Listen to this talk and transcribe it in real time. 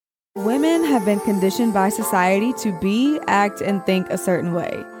Women have been conditioned by society to be, act, and think a certain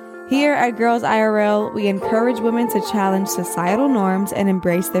way. Here at Girls IRL, we encourage women to challenge societal norms and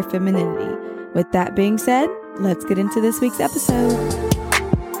embrace their femininity. With that being said, let's get into this week's episode.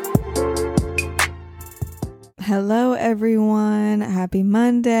 Hello, everyone. Happy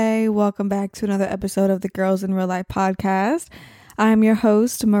Monday. Welcome back to another episode of the Girls in Real Life podcast. I'm your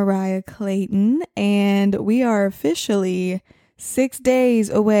host, Mariah Clayton, and we are officially 6 days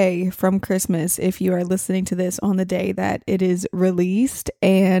away from Christmas if you are listening to this on the day that it is released,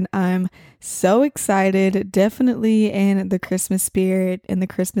 and I'm so excited, definitely in the Christmas spirit, in the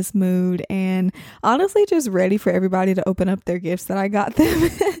Christmas mood, and honestly just ready for everybody to open up their gifts that I got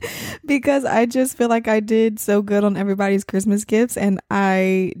them because I just feel like I did so good on everybody's Christmas gifts, and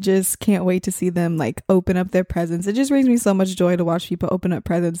I just can't wait to see them like open up their presents. It just brings me so much joy to watch people open up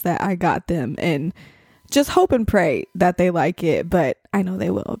presents that I got them, and just hope and pray that they like it, but I know they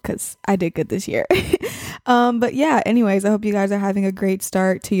will because I did good this year. But yeah, anyways, I hope you guys are having a great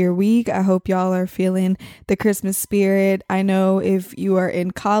start to your week. I hope y'all are feeling the Christmas spirit. I know if you are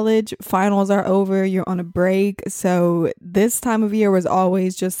in college, finals are over, you're on a break. So this time of year was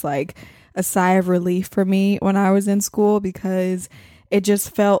always just like a sigh of relief for me when I was in school, because it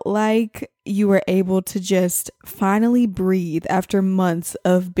just felt like you were able to just finally breathe after months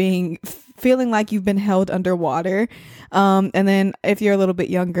of feeling like you've been held underwater. And then if you're a little bit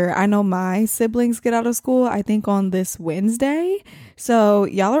younger, I know my siblings get out of school, I think on this Wednesday. So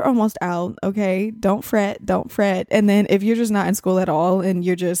y'all are almost out. Okay. Don't fret. And then if you're just not in school at all and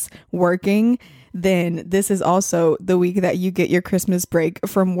you're just working, then this is also the week that you get your Christmas break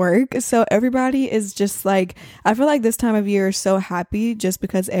from work. So everybody is just like, I feel like this time of year is so happy just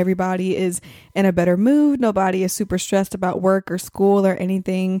because everybody is in a better mood. Nobody is super stressed about work or school or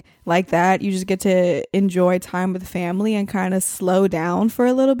anything like that. You just get to enjoy time with family and kind of slow down for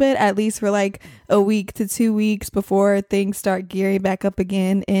a little bit, at least for like a week to 2 weeks before things start gearing back up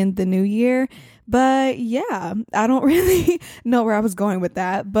again in the new year. But yeah, I don't really know where I was going with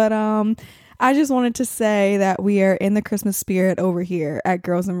that. But I just wanted to say that we are in the Christmas spirit over here at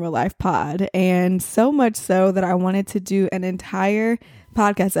Girls in Real Life Pod, and so much so that I wanted to do an entire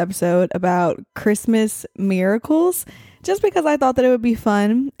podcast episode about Christmas miracles, just because I thought that it would be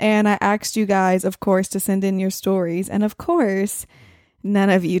fun. And I asked you guys, of course, to send in your stories, and of course,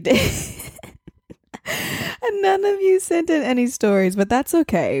 none of you did. And none of you sent in any stories, but that's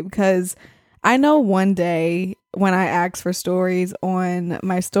okay, because I know one day when I ask for stories on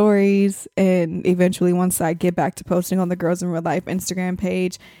my stories, and eventually once I get back to posting on the Girls in Real Life Instagram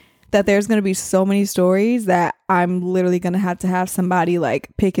page, that there's going to be so many stories that I'm literally going to have somebody like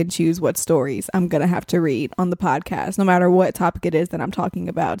pick and choose what stories I'm going to have to read on the podcast, no matter what topic it is that I'm talking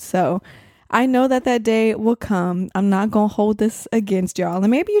about. So I know that day will come. I'm not going to hold this against y'all. And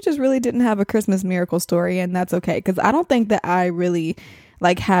maybe you just really didn't have a Christmas miracle story, and that's okay, because I don't think that I really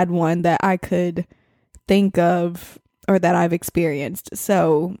like had one that I could think of or that I've experienced.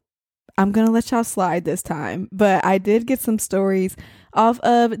 So I'm gonna let y'all slide this time, but I did get some stories off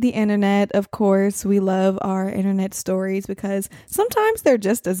of the internet. Of course, we love our internet stories because sometimes they're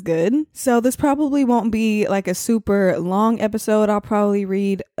just as good. So this probably won't be like a super long episode. I'll probably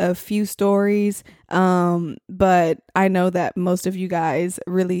read a few stories, but I know that most of you guys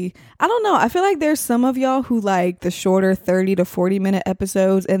really, I don't know, I feel like there's some of y'all who like the shorter 30 to 40 minute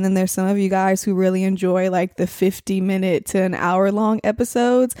episodes, and then there's some of you guys who really enjoy like the 50-minute to an hour long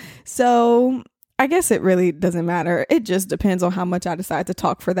episodes. So I guess it really doesn't matter. It just depends on how much I decide to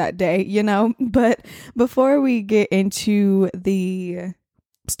talk for that day, you know? But before we get into the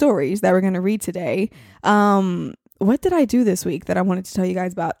stories that we're going to read today, what did I do this week that I wanted to tell you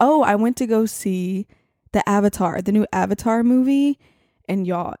guys about? Oh, I went to go see the new Avatar movie, and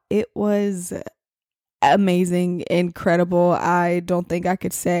y'all, it was amazing, incredible. I don't think I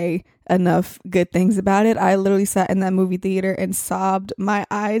could say enough good things about it. I literally sat in that movie theater and sobbed my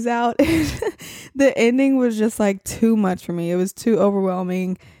eyes out. The ending was just like too much for me. It was too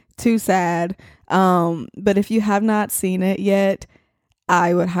overwhelming, too sad. But if you have not seen it yet,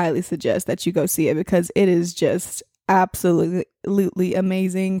 I would highly suggest that you go see it, because it is just absolutely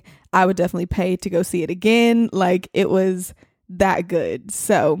amazing. I would definitely pay to go see it again. Like, it was that good.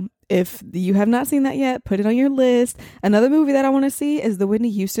 So if you have not seen that yet, put it on your list. Another movie that I want to see is the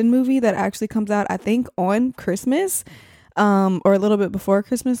Whitney Houston movie that actually comes out, I think, on Christmas, or a little bit before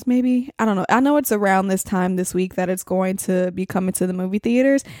Christmas, maybe. I don't know. I know it's around this time this week that it's going to be coming to the movie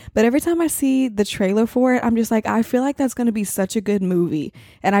theaters, but every time I see the trailer for it, I'm just like, I feel like that's going to be such a good movie.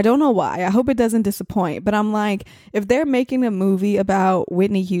 And I don't know why. I hope it doesn't disappoint, but I'm like, if they're making a movie about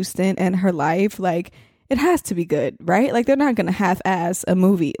Whitney Houston and her life, like, it has to be good, right? Like they're not going to half-ass a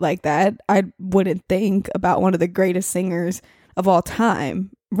movie like that. I wouldn't think about one of the greatest singers of all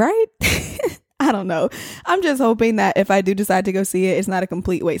time, right? I don't know. I'm just hoping that if I do decide to go see it, it's not a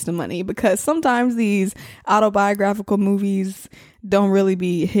complete waste of money, because sometimes these autobiographical movies don't really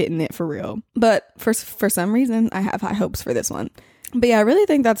be hitting it for real. But for some reason, I have high hopes for this one. But yeah, I really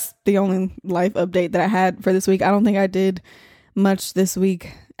think that's the only life update that I had for this week. I don't think I did much this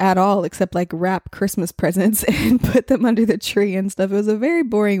week at all, except like wrap Christmas presents and put them under the tree and stuff. It was a very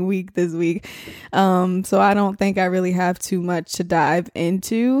boring week this week. So I don't think I really have too much to dive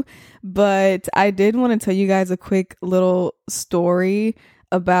into, but I did want to tell you guys a quick little story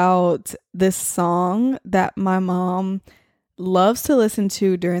about this song that my mom loves to listen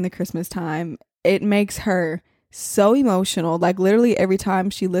to during the Christmas time. It makes her so emotional. Like literally every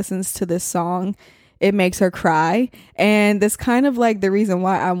time she listens to this song, it makes her cry. And that's kind of like the reason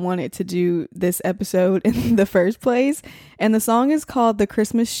why I wanted to do this episode in the first place. And the song is called The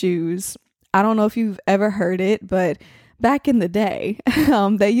Christmas Shoes. I don't know if you've ever heard it, but back in the day,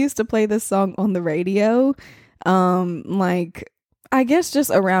 they used to play this song on the radio. Like I guess just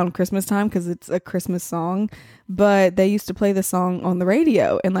around Christmas time, because it's a Christmas song, but they used to play the song on the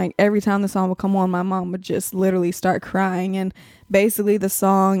radio. And like every time the song would come on, my mom would just literally start crying. And basically the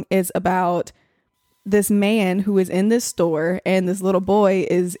song is about this man who is in this store, and this little boy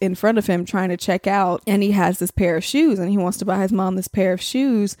is in front of him trying to check out, and he has this pair of shoes, and he wants to buy his mom this pair of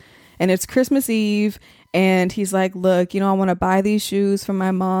shoes, and it's Christmas Eve, and he's like, look, I want to buy these shoes for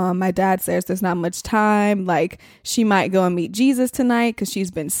my mom. My dad says there's not much time, like she might go and meet Jesus tonight because she's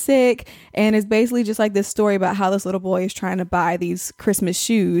been sick. And it's basically just like this story about how this little boy is trying to buy these Christmas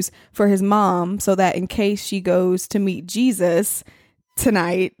shoes for his mom so that in case she goes to meet Jesus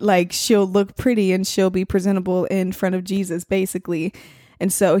tonight, like she'll look pretty and she'll be presentable in front of Jesus, basically.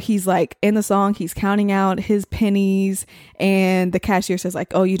 And so he's like, in the song, he's counting out his pennies, and the cashier says like,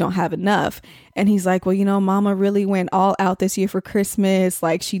 oh, you don't have enough. And he's like, well, mama really went all out this year for Christmas.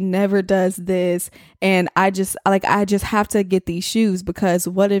 Like she never does this. And I just have to get these shoes, because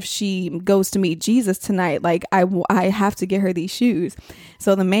what if she goes to meet Jesus tonight? Like I have to get her these shoes.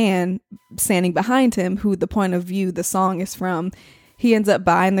 So the man standing behind him, who the point of view the song is from, he ends up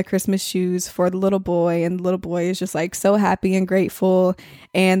buying the Christmas shoes for the little boy, and the little boy is just like so happy and grateful.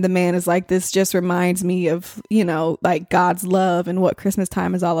 And the man is like, this just reminds me of, like God's love and what Christmas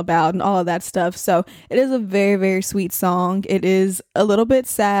time is all about and all of that stuff. So it is a very, very sweet song. It is a little bit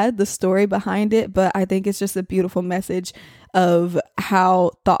sad, the story behind it, but I think it's just a beautiful message of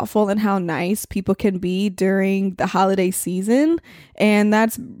how thoughtful and how nice people can be during the holiday season. And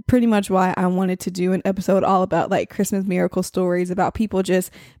that's pretty much why I wanted to do an episode all about like Christmas miracle stories, about people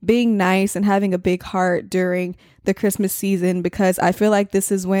just being nice and having a big heart during the Christmas season, because I feel like this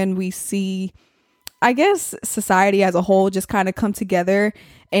is when we see, I guess, society as a whole just kind of come together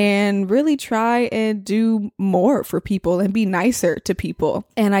and really try and do more for people and be nicer to people.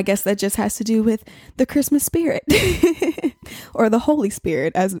 And I guess that just has to do with the Christmas spirit or the Holy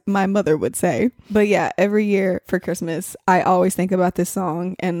Spirit, as my mother would say. But yeah, every year for Christmas, I always think about this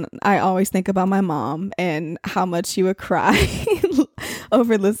song, and I always think about my mom and how much she would cry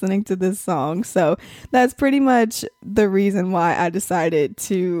over listening to this song. So that's pretty much the reason why I decided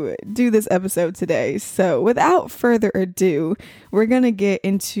to do this episode today. So without further ado, we're going to get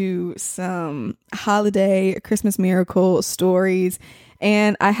into some holiday Christmas miracle stories.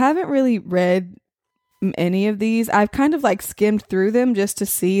 And I haven't really read any of these. I've kind of like skimmed through them just to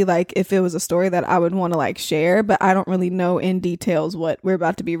see like if it was a story that I would want to like share, but I don't really know in details what we're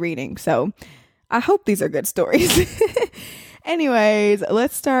about to be reading. So I hope these are good stories. Anyways,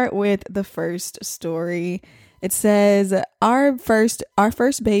 let's start with the first story. It says, our first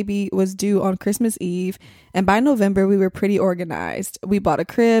baby was due on Christmas Eve, and by November we were pretty organized. We bought a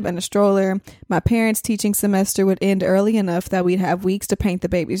crib and a stroller. My parents' teaching semester would end early enough that we'd have weeks to paint the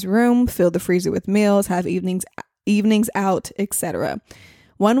baby's room, fill the freezer with meals, have evenings out, etc.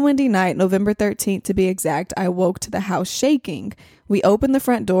 One windy night, November 13th to be exact, I woke to the house shaking. We opened the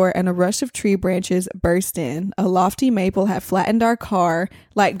front door and a rush of tree branches burst in. A lofty maple had flattened our car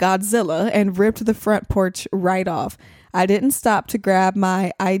like Godzilla and ripped the front porch right off. I didn't stop to grab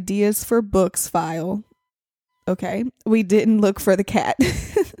my ideas for books file. Okay, we didn't look for the cat.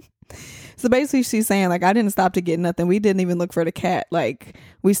 So basically she's saying like, I didn't stop to get nothing. We didn't even look for the cat. Like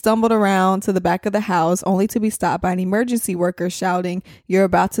we stumbled around to the back of the house only to be stopped by an emergency worker shouting, "You're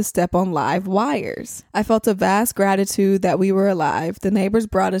about to step on live wires." I felt a vast gratitude that we were alive. The neighbors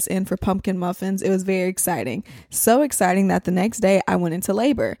brought us in for pumpkin muffins. It was very exciting. So exciting that the next day I went into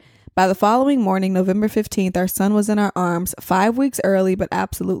labor. By the following morning, November 15th, our son was in our arms, 5 weeks early, but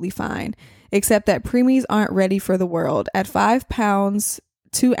absolutely fine. except that preemies aren't ready for the world. At 5 pounds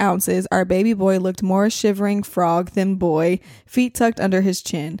 2 ounces, our baby boy looked more shivering frog than boy, feet tucked under his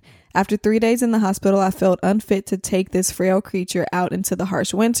chin. After 3 days in the hospital, I felt unfit to take this frail creature out into the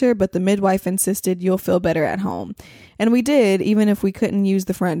harsh winter, but the midwife insisted you'll feel better at home. And we did, even if we couldn't use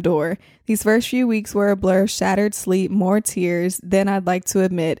the front door. These first few weeks were a blur, shattered sleep, more tears than I'd like to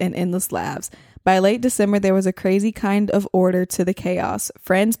admit, and endless laughs. By late December, there was a crazy kind of order to the chaos.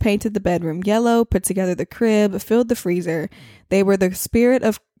 Friends painted the bedroom yellow, put together the crib, filled the freezer. They were the spirit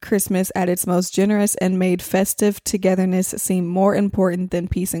of Christmas at its most generous and made festive togetherness seem more important than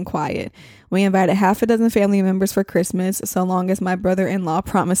peace and quiet. We invited half a dozen family members for Christmas, so long as my brother-in-law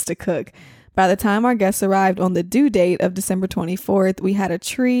promised to cook. By the time our guests arrived on the due date of December 24th, we had a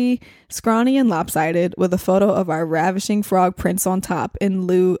tree, scrawny and lopsided, with a photo of our ravishing frog prince on top in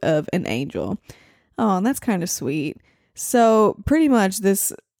lieu of an angel. Oh, that's kind of sweet. So pretty much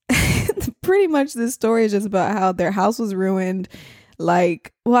this story is just about how their house was ruined.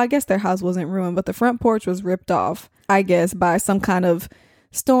 Like, well, I guess their house wasn't ruined, but the front porch was ripped off, I guess, by some kind of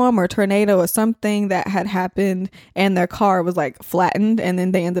storm or tornado or something that had happened, and their car was like flattened, and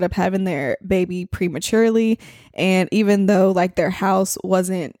then they ended up having their baby prematurely. And even though like their house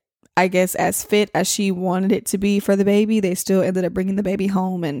wasn't, I guess, as fit as she wanted it to be for the baby, they still ended up bringing the baby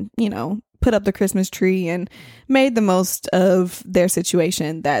home and, put up the Christmas tree and made the most of their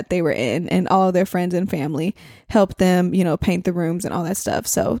situation that they were in, and all of their friends and family helped them, paint the rooms and all that stuff.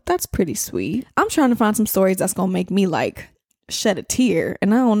 So that's pretty sweet. I'm trying to find some stories that's gonna make me like shed a tear,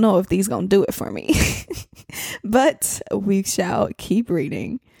 and I don't know if these gonna do it for me. But we shall keep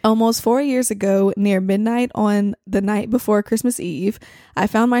reading. Almost 4 years ago, near midnight on the night before Christmas Eve, I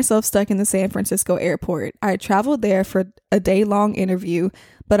found myself stuck in the San Francisco airport. I had traveled there for a day-long interview,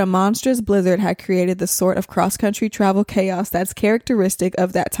 but a monstrous blizzard had created the sort of cross-country travel chaos that's characteristic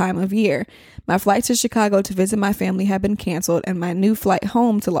of that time of year. My flight to Chicago to visit my family had been canceled, and my new flight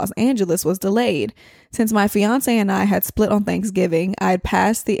home to Los Angeles was delayed. Since my fiance and I had split on Thanksgiving, I had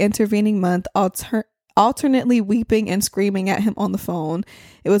passed the intervening month alternately weeping and screaming at him on the phone.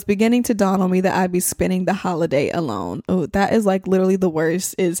 It was beginning to dawn on me that I'd be spending the holiday alone. Oh, that is like literally the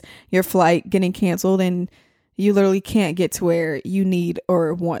worst, is your flight getting canceled and you literally can't get to where you need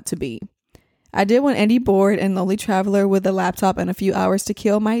or want to be. I did what any bored and lonely traveler with a laptop and a few hours to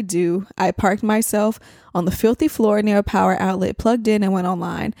kill might do. I parked myself on the filthy floor near a power outlet, plugged in, and went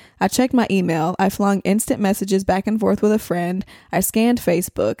online. I checked my email. I flung instant messages back and forth with a friend. I scanned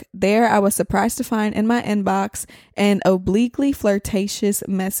Facebook. There, I was surprised to find in my inbox an obliquely flirtatious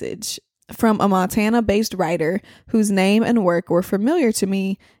message from a Montana-based writer whose name and work were familiar to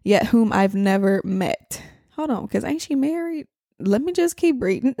me, yet whom I've never met. Hold on, because ain't she married? Let me just keep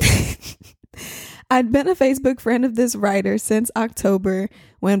reading. I'd been a Facebook friend of this writer since October,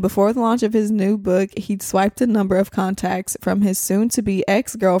 when before the launch of his new book, he'd swiped a number of contacts from his soon-to-be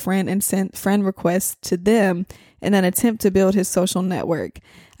ex-girlfriend and sent friend requests to them in an attempt to build his social network.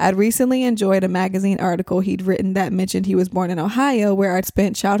 I'd recently enjoyed a magazine article he'd written that mentioned he was born in Ohio, where I'd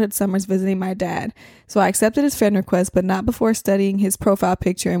spent childhood summers visiting my dad. So I accepted his friend request, but not before studying his profile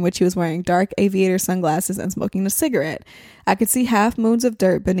picture, in which he was wearing dark aviator sunglasses and smoking a cigarette. I could see half moons of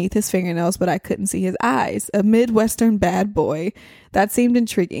dirt beneath his fingernails, but I couldn't see his eyes. A Midwestern bad boy. That seemed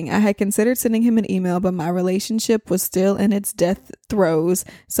intriguing. I had considered sending him an email, but my relationship was still in its death throes,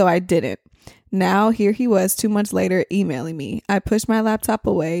 so I didn't. Now, here he was 2 months later emailing me. I pushed my laptop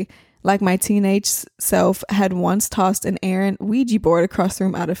away, like my teenage self had once tossed an errant Ouija board across the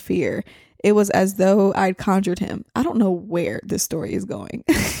room out of fear. It was as though I'd conjured him. I don't know where this story is going.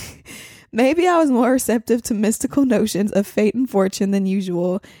 Maybe I was more receptive to mystical notions of fate and fortune than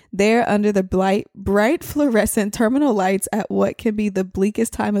usual, there under the bright fluorescent terminal lights at what can be the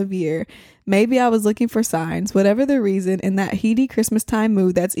bleakest time of year. Maybe I was looking for signs. Whatever the reason, in that heady Christmas time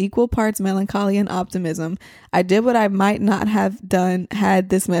mood that's equal parts melancholy and optimism, I did what I might not have done had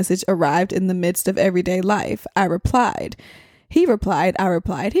this message arrived in the midst of everyday life. I replied. He replied. I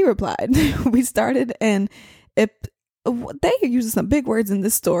replied. He replied. We started they are using some big words in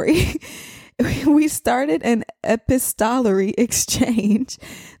this story. We started an epistolary exchange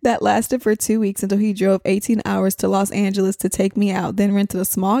that lasted for 2 weeks until he drove 18 hours to Los Angeles to take me out, then rented a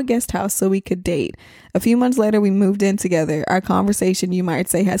small guest house so we could date. A few months later, we moved in together. Our conversation, you might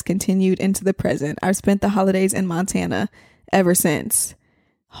say, has continued into the present. I've spent the holidays in Montana ever since.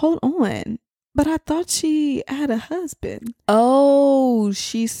 Hold on. But I thought she had a husband. Oh,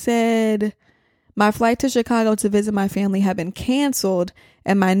 she said, my flight to Chicago to visit my family had been canceled,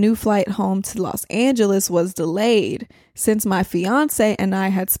 and my new flight home to Los Angeles was delayed. Since my fiance and I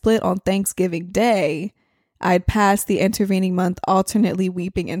had split on Thanksgiving Day, I'd passed the intervening month alternately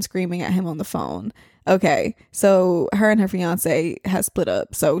weeping and screaming at him on the phone. Okay, so her and her fiance has split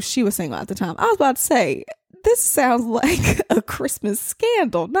up, so she was single at the time. I was about to say, this sounds like a Christmas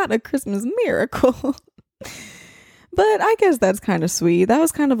scandal, not a Christmas miracle. But I guess that's kind of sweet. That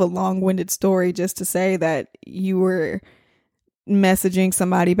was kind of a long-winded story just to say that you were messaging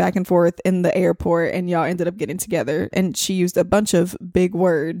somebody back and forth in the airport and y'all ended up getting together, and she used a bunch of big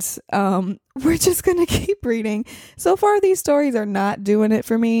words. We're just gonna keep reading. So far these stories are not doing it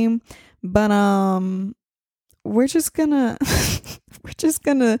for me, but we're just gonna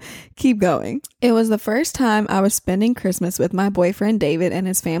keep going. It was the first time I was spending Christmas with my boyfriend David and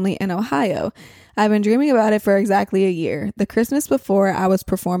his family in Ohio. I've been dreaming about it for exactly a year. The Christmas before, I was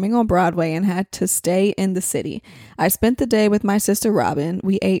performing on Broadway and had to stay in the city. I spent the day with my sister Robin.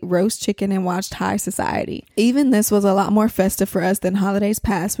 We ate roast chicken and watched High Society. Even this was a lot more festive for us than holidays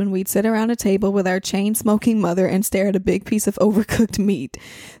past, when we'd sit around a table with our chain-smoking mother and stare at a big piece of overcooked meat.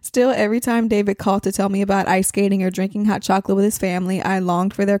 Still, every time David called to tell me about ice skating or drinking hot chocolate with his family, I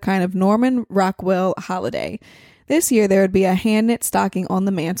longed for their kind of Norman Rockwell holiday. This year, there would be a hand-knit stocking on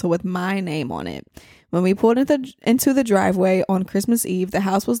the mantle with my name on it. When we pulled into the driveway on Christmas Eve, the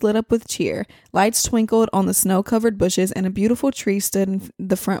house was lit up with cheer. Lights twinkled on the snow-covered bushes, and a beautiful tree stood in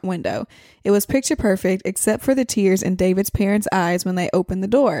the front window. It was picture perfect, except for the tears in David's parents' eyes when they opened the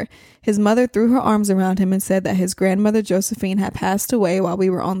door. His mother threw her arms around him and said that his grandmother Josephine had passed away while we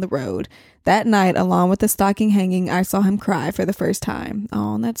were on the road. That night, along with the stocking hanging, I saw him cry for the first time.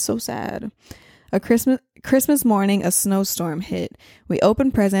 Oh, that's so sad. A Christmas morning, a snowstorm hit. We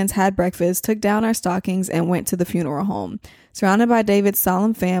opened presents, had breakfast, took down our stockings, and went to the funeral home. Surrounded by David's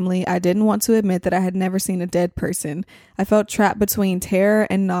solemn family, I didn't want to admit that I had never seen a dead person. I felt trapped between terror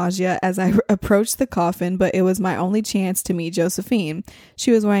and nausea as I approached the coffin, but it was my only chance to meet Josephine.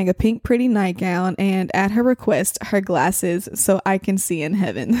 She was wearing a pink pretty nightgown and, at her request, her glasses so I can see in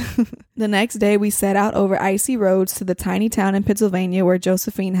heaven. The next day, we set out over icy roads to the tiny town in Pennsylvania where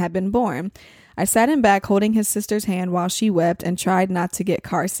Josephine had been born. I sat in back holding his sister's hand while she wept and tried not to get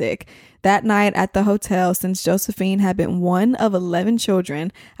car sick. That night at the hotel, since Josephine had been one of 11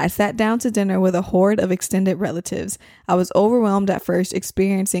 children, I sat down to dinner with a horde of extended relatives. I was overwhelmed at first,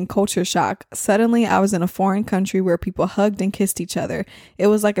 experiencing culture shock. Suddenly, I was in a foreign country where people hugged and kissed each other. It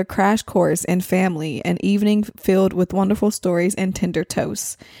was like a crash course in family, an evening filled with wonderful stories and tender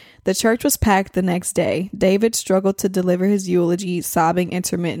toasts. The church was packed the next day. David struggled to deliver his eulogy, sobbing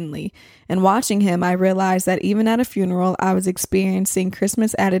intermittently. And watching him, I realized that even at a funeral, I was experiencing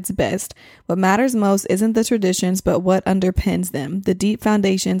Christmas at its best. What matters most isn't the traditions, but what underpins them. The deep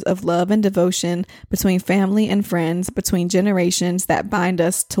foundations of love and devotion between family and friends, between generations that bind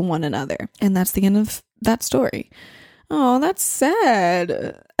us to one another. And that's the end of that story. Oh, that's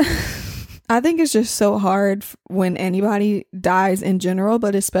sad. I think it's just so hard when anybody dies in general,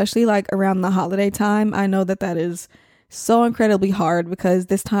 but especially like around the holiday time. I know that is so incredibly hard because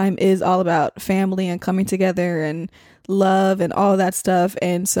this time is all about family and coming together and love and all that stuff.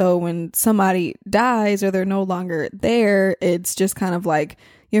 And so when somebody dies or they're no longer there, it's just kind of like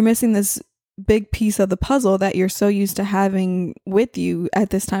you're missing this big piece of the puzzle that you're so used to having with you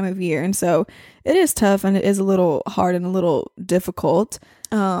at this time of year. And so it is tough and it is a little hard and a little difficult.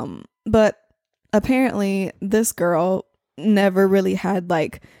 But apparently this girl never really had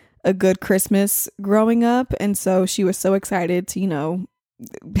like a good Christmas growing up. And so she was so excited to,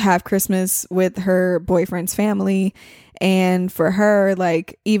 have Christmas with her boyfriend's family. And for her,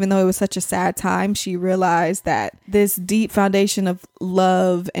 like, even though it was such a sad time, she realized that this deep foundation of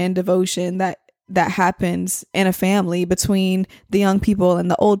love and devotion that happens in a family between the young people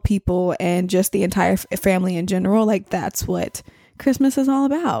and the old people and just the entire family in general, like that's what Christmas is all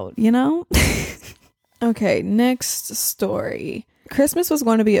about, Okay, next story. Christmas was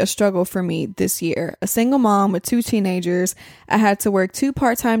going to be a struggle for me this year. A single mom with 2 teenagers, I had to work 2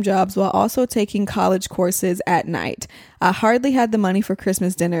 part-time jobs while also taking college courses at night. I hardly had the money for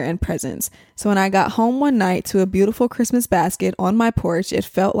Christmas dinner and presents. So when I got home one night to a beautiful Christmas basket on my porch, it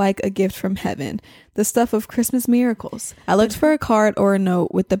felt like a gift from heaven. The stuff of Christmas miracles. I looked for a card or a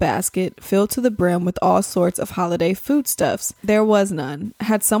note with the basket filled to the brim with all sorts of holiday foodstuffs. There was none.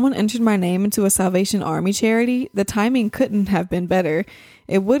 Had someone entered my name into a Salvation Army charity? The timing couldn't have been better.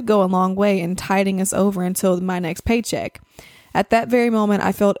 It would go a long way in tiding us over until my next paycheck. At that very moment,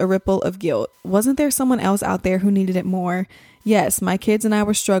 I felt a ripple of guilt. Wasn't there someone else out there who needed it more? Yes, my kids and I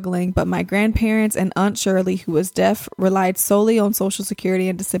were struggling, but my grandparents and Aunt Shirley, who was deaf, relied solely on Social Security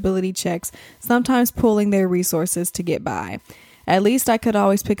and disability checks, sometimes pooling their resources to get by. At least I could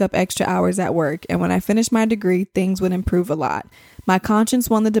always pick up extra hours at work, and when I finished my degree, things would improve a lot. My conscience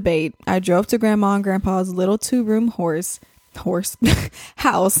won the debate. I drove to Grandma and Grandpa's little 2-room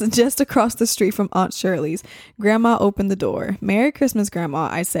house just across the street from Aunt Shirley's. Grandma opened the door. "Merry Christmas, Grandma,"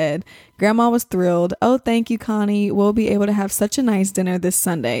 I said. Grandma was thrilled. "Oh, thank you, Connie. We'll be able to have such a nice dinner this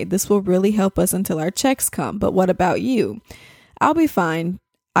Sunday. This will really help us until our checks come. But what about you?" "I'll be fine,"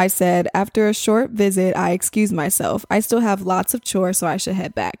 I said. After a short visit, I excused myself. I still have lots of chores, so I should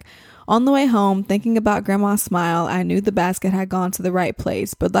head back. On the way home, thinking about Grandma's smile, I knew the basket had gone to the right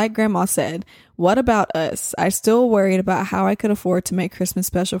place. But like Grandma said, what about us? I still worried about how I could afford to make Christmas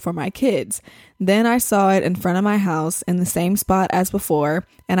special for my kids. Then I saw it in front of my house in the same spot as before,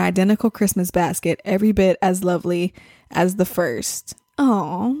 an identical Christmas basket, every bit as lovely as the first.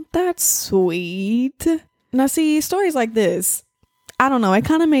 Oh, that's sweet. Now see, stories like this, I don't know, it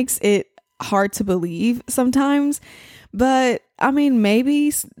kind of makes it hard to believe sometimes. But I mean,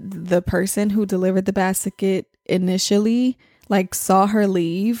 maybe the person who delivered the basket initially like saw her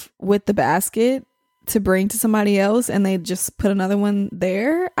leave with the basket to bring to somebody else and they just put another one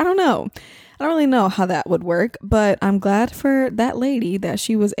there. I don't know. I don't really know how that would work, but I'm glad for that lady that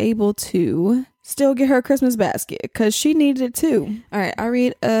she was able to still get her a Christmas basket because she needed it too. All right, I'll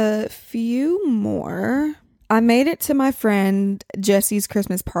read a few more. I made it to my friend Jessie's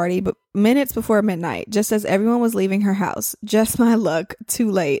Christmas party, but minutes before midnight, just as everyone was leaving her house. Just my luck, too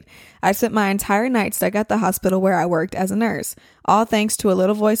late. I spent my entire night stuck at the hospital where I worked as a nurse, all thanks to a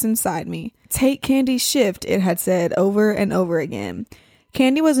little voice inside me. "Take Candy's shift," it had said over and over again.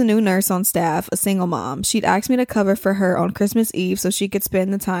 Candy was a new nurse on staff, a single mom. She'd asked me to cover for her on Christmas Eve so she could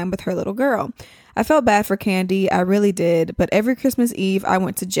spend the time with her little girl. I felt bad for Candy, I really did, but every Christmas Eve I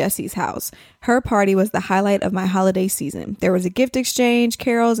went to Jessie's house. Her party was the highlight of my holiday season. There was a gift exchange,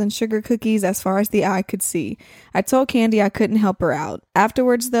 carols, and sugar cookies as far as the eye could see. I told Candy I couldn't help her out.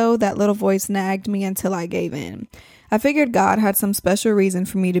 Afterwards, though, that little voice nagged me until I gave in. I figured God had some special reason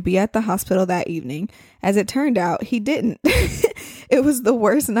for me to be at the hospital that evening. As it turned out, he didn't. It was the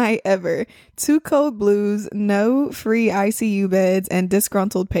worst night ever. 2 cold blues, no free ICU beds, and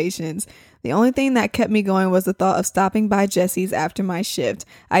disgruntled patients. The only thing that kept me going was the thought of stopping by Jessie's after my shift.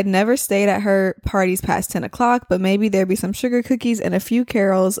 I'd never stayed at her parties past 10 o'clock, but maybe there'd be some sugar cookies and a few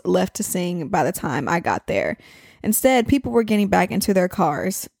carols left to sing by the time I got there. Instead, people were getting back into their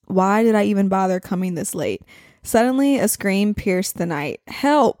cars. Why did I even bother coming this late? Suddenly, a scream pierced the night.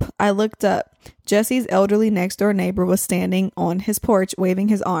 "Help!" I looked up. Jessie's elderly next-door neighbor was standing on his porch, waving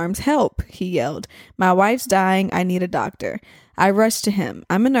his arms. "Help!" he yelled. "My wife's dying. I need a doctor." I rushed to him.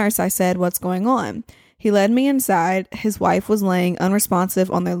 "I'm a nurse," I said. "What's going on?" He led me inside. His wife was laying unresponsive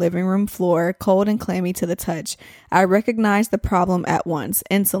on their living room floor, cold and clammy to the touch. I recognized the problem at once: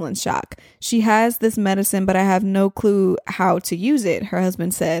 insulin shock. "She has this medicine, but I have no clue how to use it," her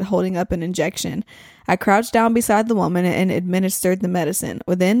husband said, holding up an injection. I crouched down beside the woman and administered the medicine.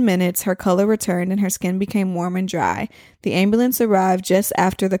 Within minutes, her color returned and her skin became warm and dry. The ambulance arrived just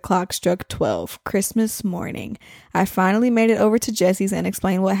after the clock struck 12, Christmas morning. I finally made it over to Jessie's and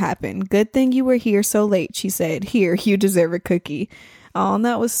explained what happened. "Good thing you were here so late," she said. "Here, you deserve a cookie." Oh, and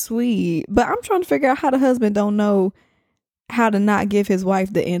that was sweet. But I'm trying to figure out how the husband don't know how to not give his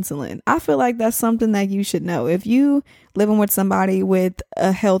wife the insulin. I feel like that's something that you should know. If you living with somebody with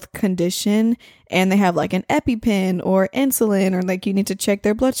a health condition and they have like an EpiPen or insulin, or like you need to check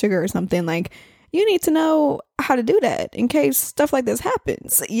their blood sugar or something, like you need to know how to do that in case stuff like this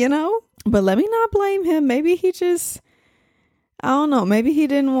happens, you know? But let me not blame him. Maybe he just, I don't know, maybe he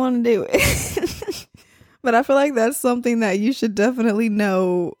didn't want to do it. But I feel like that's something that you should definitely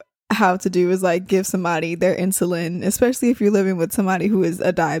know how to do, is like give somebody their insulin, especially if you're living with somebody who is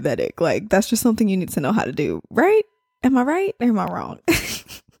a diabetic. Like that's just something you need to know how to do, right? Am I right or am I wrong?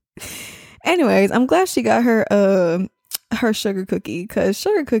 Anyways, I'm glad she got her sugar cookie, because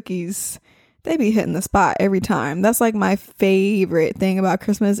sugar cookies, they be hitting the spot every time. That's like my favorite thing about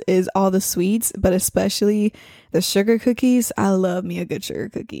Christmas is all the sweets, but especially the sugar cookies. I love me a good sugar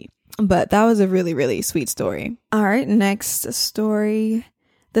cookie. But that was a really, really sweet story. All right, next story.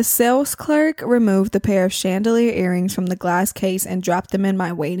 The sales clerk removed the pair of chandelier earrings from the glass case and dropped them in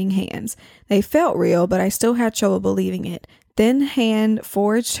my waiting hands. They felt real, but I still had trouble believing it. Thin hand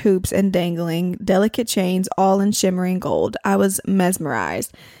forged hoops and dangling, delicate chains all in shimmering gold. I was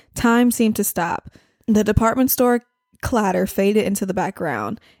mesmerized. Time seemed to stop. The department store clatter faded into the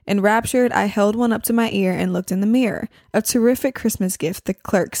background. Enraptured, I held one up to my ear and looked in the mirror. "A terrific Christmas gift," the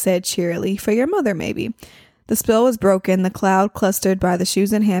clerk said cheerily. "For your mother, maybe." The spell was broken. The cloud clustered by the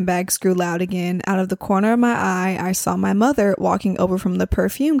shoes and handbags grew loud again. Out of the corner of my eye, I saw my mother walking over from the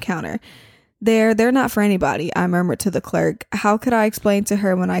perfume counter. They're not for anybody, I murmured to the clerk. How could I explain to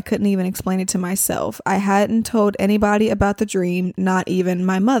her when I couldn't even explain it to myself? I hadn't told anybody about the dream, not even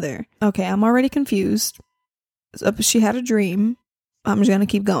my mother. Okay, I'm already confused. So she had a dream. I'm just gonna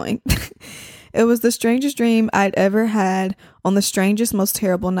keep going. It was the strangest dream I'd ever had on the strangest, most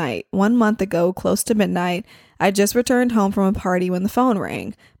terrible night. 1 month ago, close to midnight, I just returned home from a party when the phone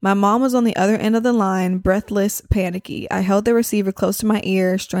rang. My mom was on the other end of the line, breathless, panicky. I held the receiver close to my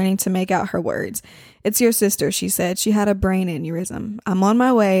ear, straining to make out her words. "It's your sister," she said. "She had a brain aneurysm." "I'm on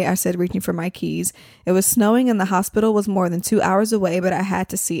my way," I said, reaching for my keys. It was snowing and the hospital was more than 2 hours away, but I had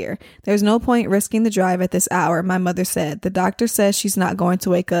to see her. "There's no point risking the drive at this hour," my mother said. "The doctor says she's not going to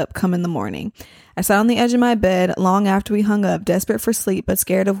wake up. Come in the morning." I sat on the edge of my bed long after we hung up, desperate for sleep but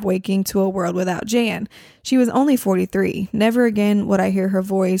scared of waking to a world without Jan. She was only 43. Never again would I hear her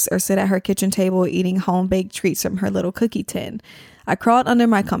voice or sit at her kitchen table eating home-baked treats from her little cookie tin. I crawled under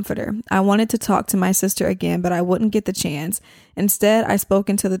my comforter. I wanted to talk to my sister again, but I wouldn't get the chance. Instead, I spoke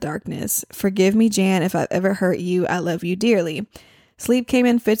into the darkness. "Forgive me, Jan, if I've ever hurt you. I love you dearly." Sleep came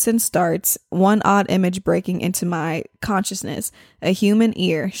in fits and starts, one odd image breaking into my consciousness. A human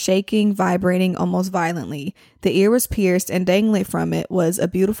ear, shaking, vibrating almost violently. The ear was pierced, and dangling from it was a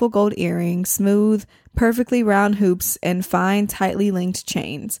beautiful gold earring, smooth, perfectly round hoops, and fine, tightly linked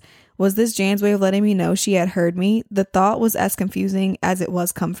chains. Was this Jan's way of letting me know she had heard me? The thought was as confusing as it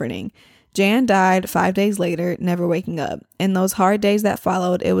was comforting. Jan died 5 days later, never waking up. In those hard days that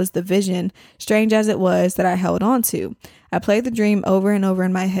followed, it was the vision, strange as it was, that I held on to. I played the dream over and over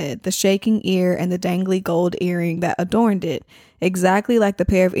in my head, the shaking ear and the dangly gold earring that adorned it, exactly like the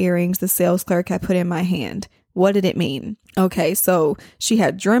pair of earrings the sales clerk had put in my hand. What did it mean? Okay, so she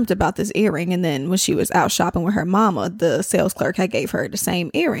had dreamt about this earring, and then when she was out shopping with her mama, the sales clerk had gave her the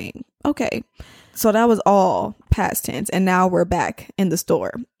same earring. Okay, so that was all past tense, and now we're back in the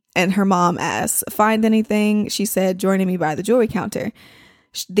store. And her mom asked, "Find anything?" She said, joining me by the jewelry counter.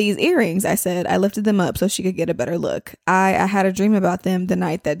 "These earrings," I said. I lifted them up so she could get a better look. I had a dream about them the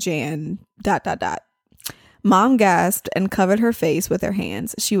night that Jan ... Mom gasped and covered her face with her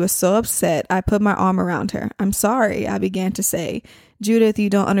hands. She was so upset. I put my arm around her. "I'm sorry," I began to say. "Judith, you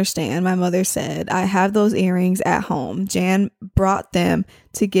don't understand," my mother said. "I have those earrings at home. Jan brought them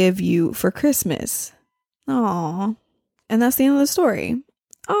to give you for Christmas." Aw. And that's the end of the story.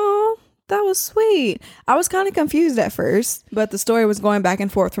 Oh, that was sweet. I was kind of confused at first, but the story was going back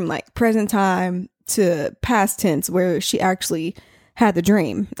and forth from like present time to past tense where she actually had the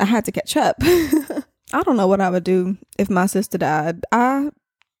dream. I had to catch up. I don't know what I would do if my sister died. I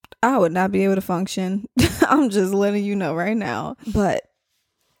would not be able to function. I'm just letting you know right now. But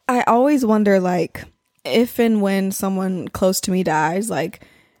I always wonder, like, if and when someone close to me dies, like,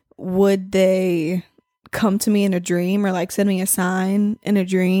 would they come to me in a dream or like send me a sign in a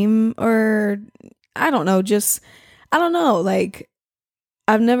dream? Or I don't know, just I don't know, like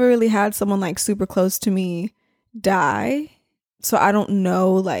I've never really had someone like super close to me die, so I don't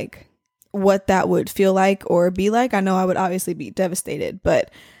know like what that would feel like or be like. I know I would obviously be devastated, but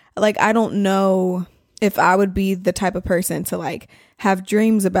like I don't know if I would be the type of person to like have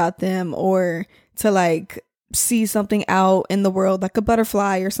dreams about them or to like see something out in the world like a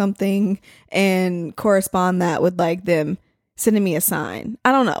butterfly or something and correspond that with like them sending me a sign.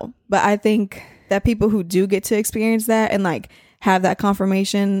 I don't know, but I think that people who do get to experience that and like have that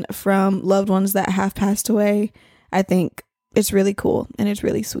confirmation from loved ones that have passed away, I think it's really cool and it's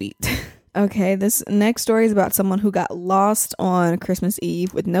really sweet. Okay, this next story is about someone who got lost on Christmas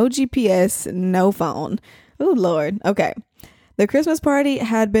Eve with no GPS, no phone. Oh Lord. Okay. The Christmas party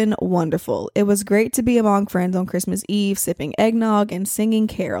had been wonderful. It was great to be among friends on Christmas Eve, sipping eggnog and singing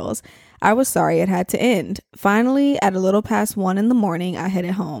carols. I was sorry it had to end. Finally, at a little past 1 a.m, I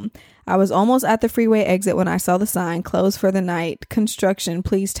headed home. I was almost at the freeway exit when I saw the sign, "Closed for the night. Construction.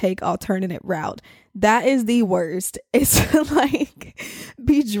 Please take alternate route." That is the worst. It's like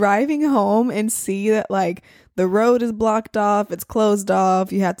be driving home and see that like the road is blocked off, it's closed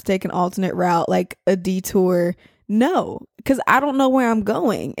off, you have to take an alternate route, like a detour. No, because I don't know where I'm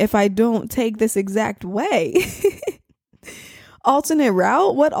going if I don't take this exact way. Alternate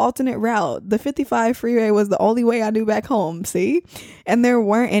route? What alternate route? The 55 freeway was the only way I knew back home, see? And there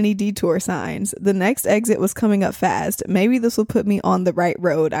weren't any detour signs. The next exit was coming up fast. Maybe this will put me on the right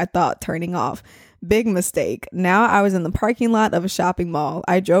road, I thought, turning off. Big mistake. Now I was in the parking lot of a shopping mall.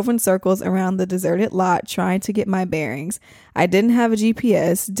 I drove in circles around the deserted lot trying to get my bearings. I didn't have a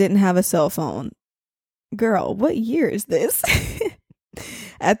GPS, didn't have a cell phone. Girl, what year is this?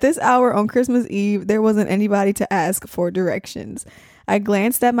 At this hour on Christmas Eve, there wasn't anybody to ask for directions. I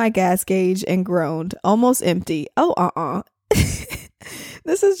glanced at my gas gauge and groaned. Almost empty. Oh,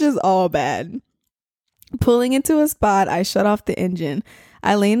 This is just all bad. Pulling into a spot, I shut off the engine.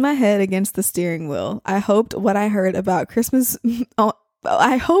 I leaned my head against the steering wheel. I hoped what I heard about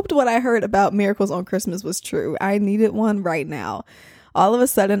miracles on Christmas was true. I needed one right now. All of a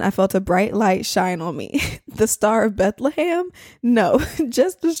sudden, I felt a bright light shine on me. The Star of Bethlehem? No,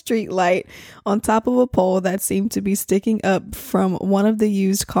 just a street light on top of a pole that seemed to be sticking up from one of the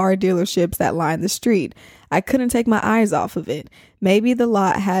used car dealerships that lined the street. I couldn't take my eyes off of it. Maybe the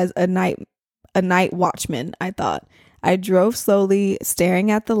lot has a night watchman, I thought. I drove slowly,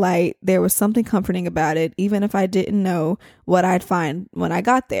 staring at the light. There was something comforting about it, even if I didn't know what I'd find when I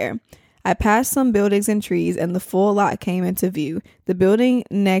got there. I passed some buildings and trees, and the full lot came into view. The building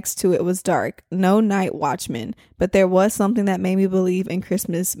next to it was dark, no night watchman, but there was something that made me believe in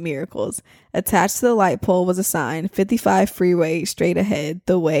Christmas miracles. Attached to the light pole was a sign, 55 freeway, straight ahead,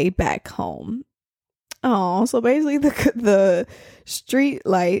 the way back home. Oh, so basically the street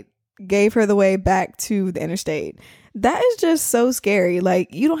light gave her the way back to the interstate. That is just so scary.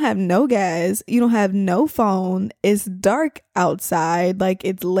 Like, you don't have no gas, you don't have no phone, it's dark outside, like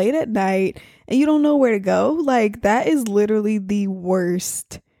it's late at night, and you don't know where to go. Like, that is literally the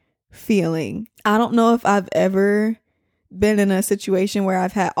worst feeling. I don't know if I've ever been in a situation where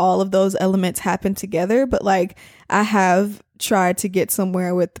I've had all of those elements happen together, but like, I have tried to get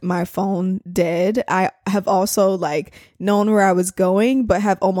somewhere with my phone dead. I have also like known where I was going, but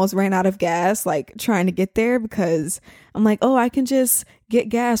have almost ran out of gas, like trying to get there, because I'm like, oh, I can just get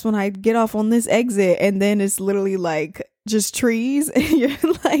gas when I get off on this exit. And then it's literally like just trees. And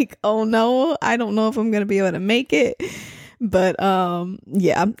you're like, oh no, I don't know if I'm going to be able to make it. But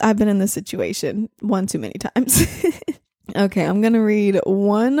yeah, I've been in this situation one too many times. Okay, I'm going to read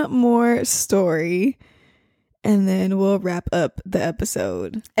one more story, and then we'll wrap up the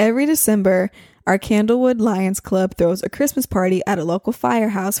episode. Every December, our Candlewood Lions Club throws a Christmas party at a local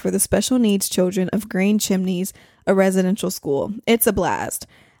firehouse for the special needs children of Green Chimneys, a residential school. It's a blast.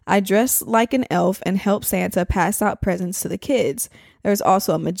 I dress like an elf and help Santa pass out presents to the kids. There's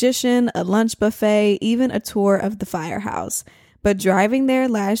also a magician, a lunch buffet, even a tour of the firehouse. But driving there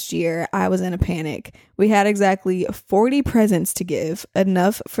last year, I was in a panic. We had exactly 40 presents to give,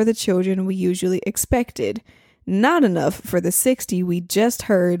 enough for the children we usually expected. Not enough for the 60 we just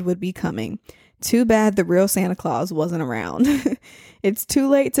heard would be coming. Too bad the real Santa Claus wasn't around. It's too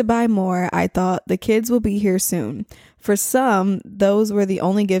late to buy more. I thought the kids will be here soon. For some, those were the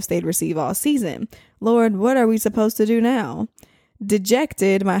only gifts they'd receive all season. Lord, what are we supposed to do now?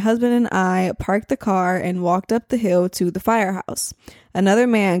 Dejected, my husband and I parked the car and walked up the hill to the firehouse. Another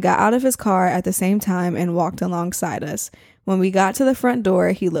man got out of his car at the same time and walked alongside us. When we got to the front door,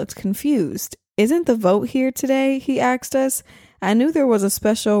 he looked confused. Isn't the vote here today? He asked us. I knew there was a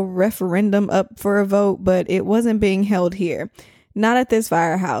special referendum up for a vote, but it wasn't being held here. Not at this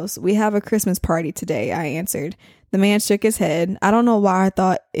firehouse. We have a Christmas party today, I answered. The man shook his head. I don't know why I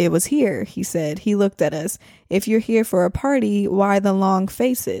thought it was here, he said. He looked at us. If you're here for a party, why the long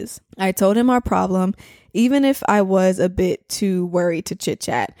faces? I told him our problem, even if I was a bit too worried to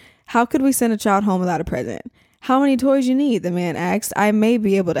chit-chat. How could we send a child home without a present? How many toys you need? The man asked. I may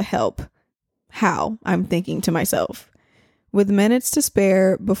be able to help. How? I'm thinking to myself. With minutes to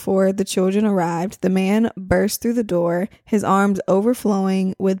spare before the children arrived, the man burst through the door, his arms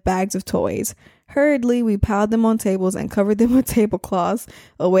overflowing with bags of toys. Hurriedly, we piled them on tables and covered them with tablecloths,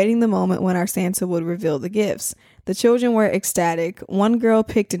 awaiting the moment when our Santa would reveal the gifts. The children were ecstatic. One girl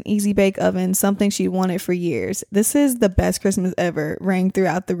picked an Easy Bake Oven, something she'd wanted for years. This is the best Christmas ever, rang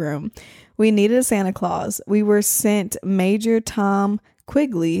throughout the room. We needed a Santa Claus. We were sent Major Tom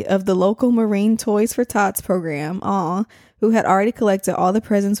Quigley of the local Marine Toys for Tots program, who had already collected all the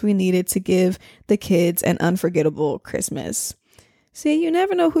presents we needed to give the kids an unforgettable Christmas. See, you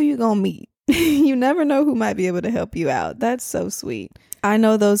never know who you're going to meet. You never know who might be able to help you out. That's so sweet. I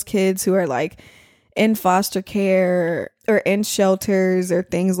know those kids who are like in foster care or in shelters or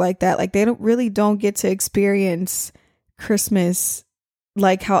things like that. Like they don't get to experience Christmas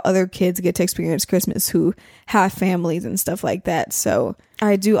like how other kids get to experience Christmas who have families and stuff like that. So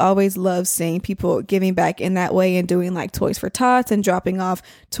I do always love seeing people giving back in that way and doing like Toys for Tots and dropping off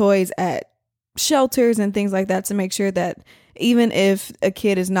toys at shelters and things like that to make sure that even if a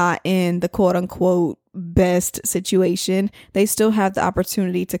kid is not in the quote unquote best situation, they still have the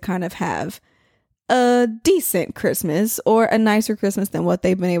opportunity to kind of have a decent Christmas or a nicer Christmas than what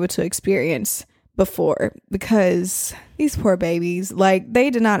they've been able to experience before, because these poor babies, like they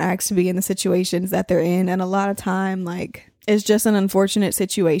did not ask to be in the situations that they're in, and a lot of time like it's just an unfortunate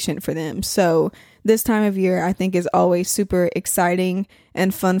situation for them. So this time of year, I think, is always super exciting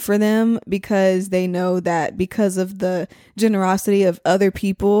and fun for them because they know that because of the generosity of other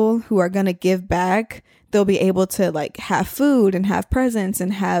people who are going to give back, they'll be able to like have food and have presents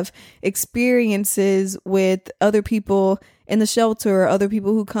and have experiences with other people in the shelter or other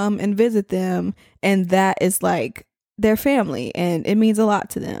people who come and visit them. And that is like their family and it means a lot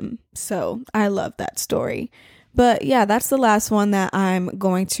to them. So I love that story. But yeah, that's the last one that I'm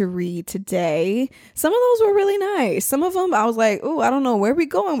going to read today. Some of those were really nice. Some of them I was like, oh, I don't know where we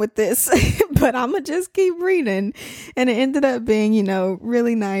going with this, but I'm going to just keep reading. And it ended up being, you know,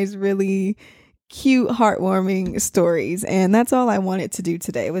 really nice, really cute, heartwarming stories. And that's all I wanted to do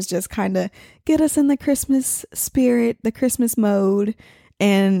today was just kind of get us in the Christmas spirit, the Christmas mode,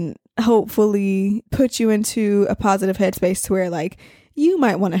 and hopefully put you into a positive headspace to where like you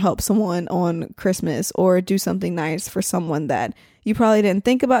might want to help someone on Christmas or do something nice for someone that you probably didn't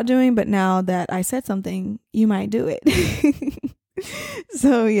think about doing, but now that I said something, you might do it.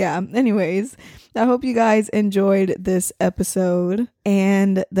 So yeah, anyways, I hope you guys enjoyed this episode.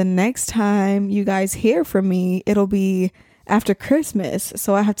 And the next time you guys hear from me, it'll be after Christmas.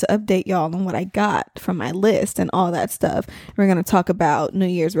 So I have to update y'all on what I got from my list and all that stuff. We're going to talk about New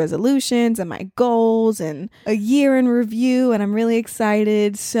Year's resolutions and my goals and a year in review. And I'm really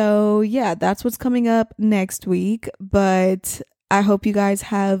excited. So yeah, that's what's coming up next week. But I hope you guys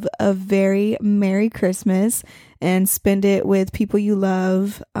have a very Merry Christmas and spend it with people you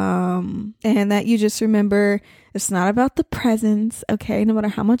love. And that you just remember it's not about the presents, okay? No matter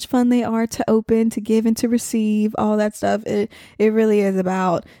how much fun they are to open, to give, and to receive, all that stuff. It really is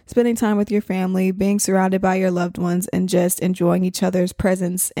about spending time with your family, being surrounded by your loved ones, and just enjoying each other's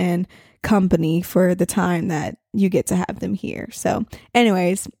presence and company for the time that you get to have them here. So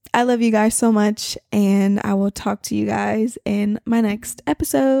anyways, I love you guys so much, and I will talk to you guys in my next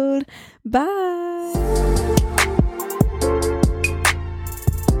episode. Bye.